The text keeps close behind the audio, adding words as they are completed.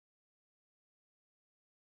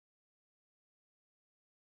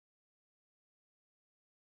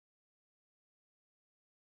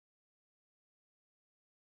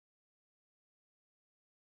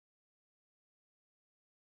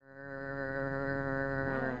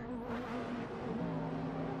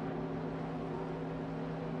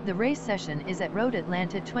The race session is at Road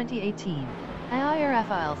Atlanta 2018.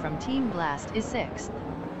 Rafael from Team Blast is 6th.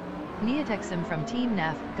 Neotexum from Team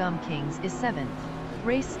NAF Gum Kings is 7th.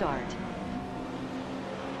 Race start.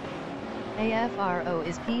 AFRO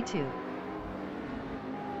is P2.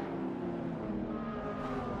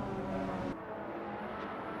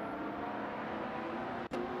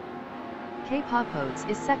 K-Pop Hodes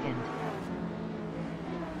is 2nd.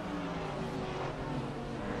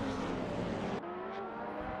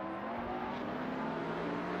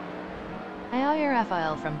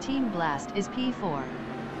 Rafael from Team Blast is P4.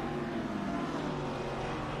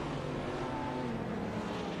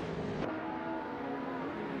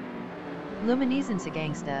 Luminescence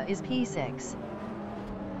Gangsta is P6.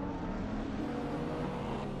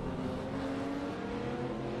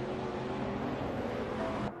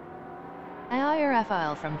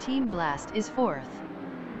 Rafael from Team Blast is 4th.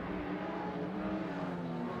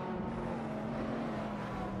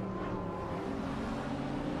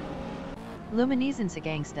 Luminescence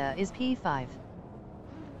Gangsta is P5.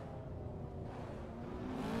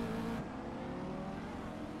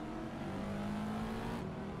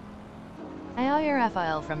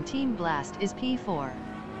 Rafael from Team Blast is P4.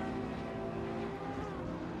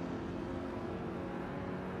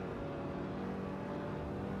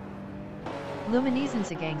 Luminescence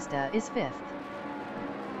Gangsta is 5th.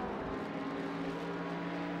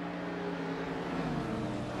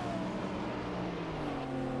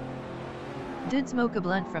 Dude Smoke a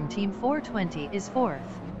Blunt from Team 420 is 4th.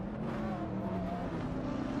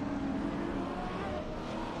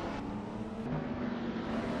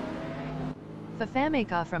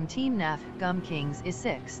 Fafameka from Team NAF Gum Kings is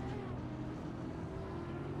 6th.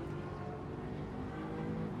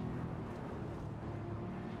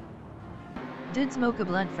 Dude Smoke a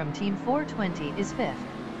Blunt from Team 420 is 5th.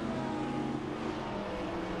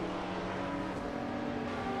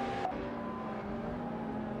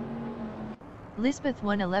 Lisbeth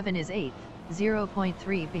 111 is 8th,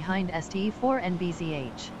 0.3 behind ST4 and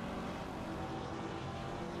BZH.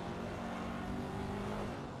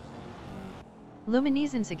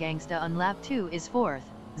 Luminescence Gangsta on lap 2 is 4th,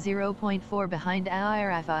 0.4 behind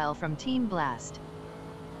Rafael from Team Blast.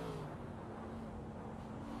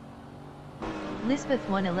 Lisbeth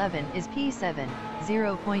 111 is P7,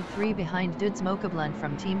 0.3 behind Dude Smoke a Blunt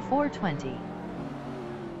from Team 420.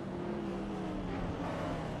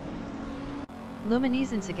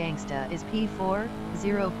 Luminescence Gangsta is P4,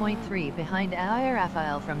 0.3 behind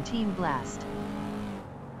Rafael from Team Blast.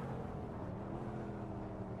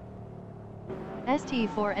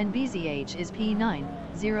 ST4 and BZH is P9,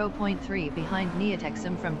 0.3 behind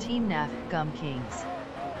Neotexum from Team NAF Gum Kings.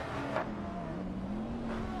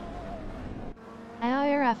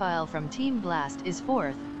 Rafael from Team Blast is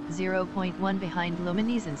 4th, 0.1 behind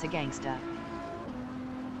Luminescence Gangsta.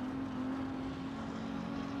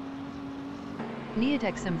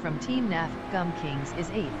 Neotexum from Team NAF Gum Kings is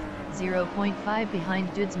 8th, 0.5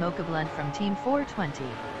 behind Dude Smoke a Blunt from Team 420.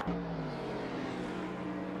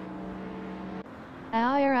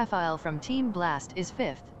 Rafael from Team Blast is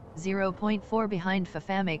 5th, 0.4 behind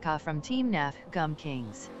Fafameka from Team NAF Gum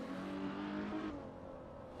Kings.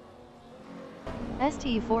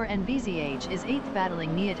 ST4 and BZH is 8th battling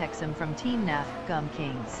Neotexum from Team NAF Gum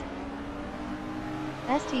Kings.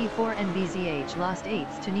 ST4 and BZH lost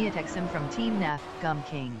 8th to Neotexum from Team NAF Gum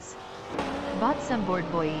Kings. Bot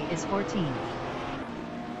Board Boy is 14th.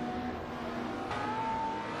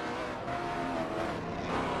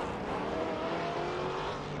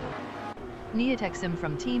 Neotexum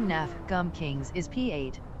from Team NAF Gum Kings is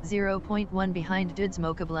P8, 0.1 behind Dude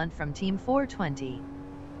Smoke a Blunt from Team 420.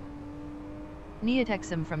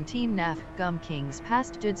 Neotexum from Team NAF Gum Kings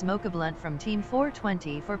passed Dude Smoke a Blunt from Team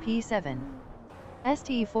 420 for P7.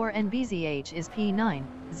 ST4 and BZH is P9,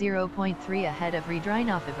 0.3 ahead of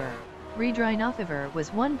Redrynofiver. Redrynofiver was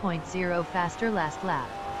 1.0 faster last lap.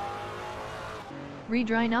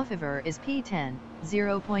 Redrynofiver is P10,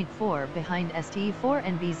 0.4 behind ST4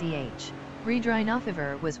 and BZH.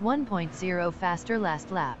 Redrynofiver was 1.0 faster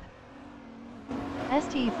last lap.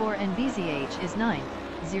 ST4 and BZH is 9th,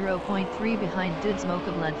 0.3 behind Dude Smoke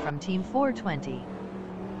a Blunt from Team 420.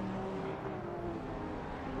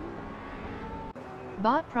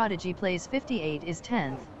 Bot Prodigy Plays 58 is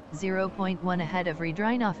 10th, 0.1 ahead of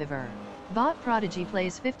Redrynofiver. Bot Prodigy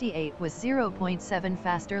Plays 58 was 0.7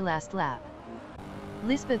 faster last lap.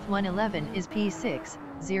 Lisbeth 111 is P6,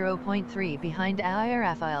 0.3 behind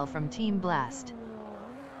Rafael from Team Blast.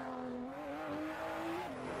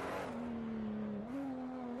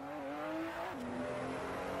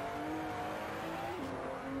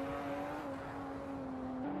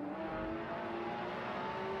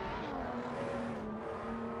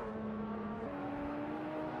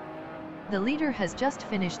 The leader has just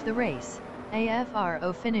finished the race.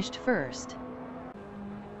 AFRO finished first.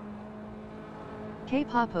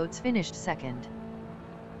 K-pop Oats finished second.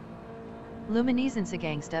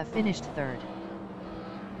 Luminescensagangsta finished third.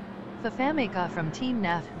 Fafameka from Team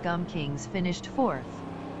NAF Gum Kings finished fourth.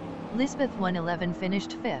 Lisbeth 111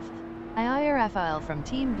 finished fifth. Iyer Rafael from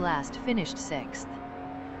Team Blast finished sixth.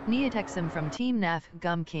 Neotexum from Team NAF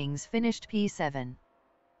Gum Kings finished P7.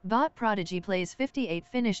 Bot Prodigy Plays 58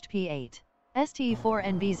 finished P8.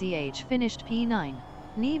 ST4NBZH finished P9.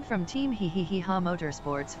 Neeb from Team Hihihiha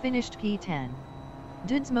Motorsports finished P10.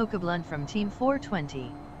 Dudes Mokablunt from Team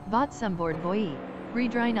 420. Bot Sumboard Boy.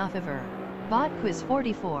 Redrinofiver. Bot Quiz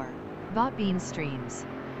 44. Bot Bean Streams.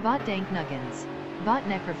 Bot Dank Nuggins. Bot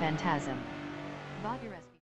Necrophantasm. Bot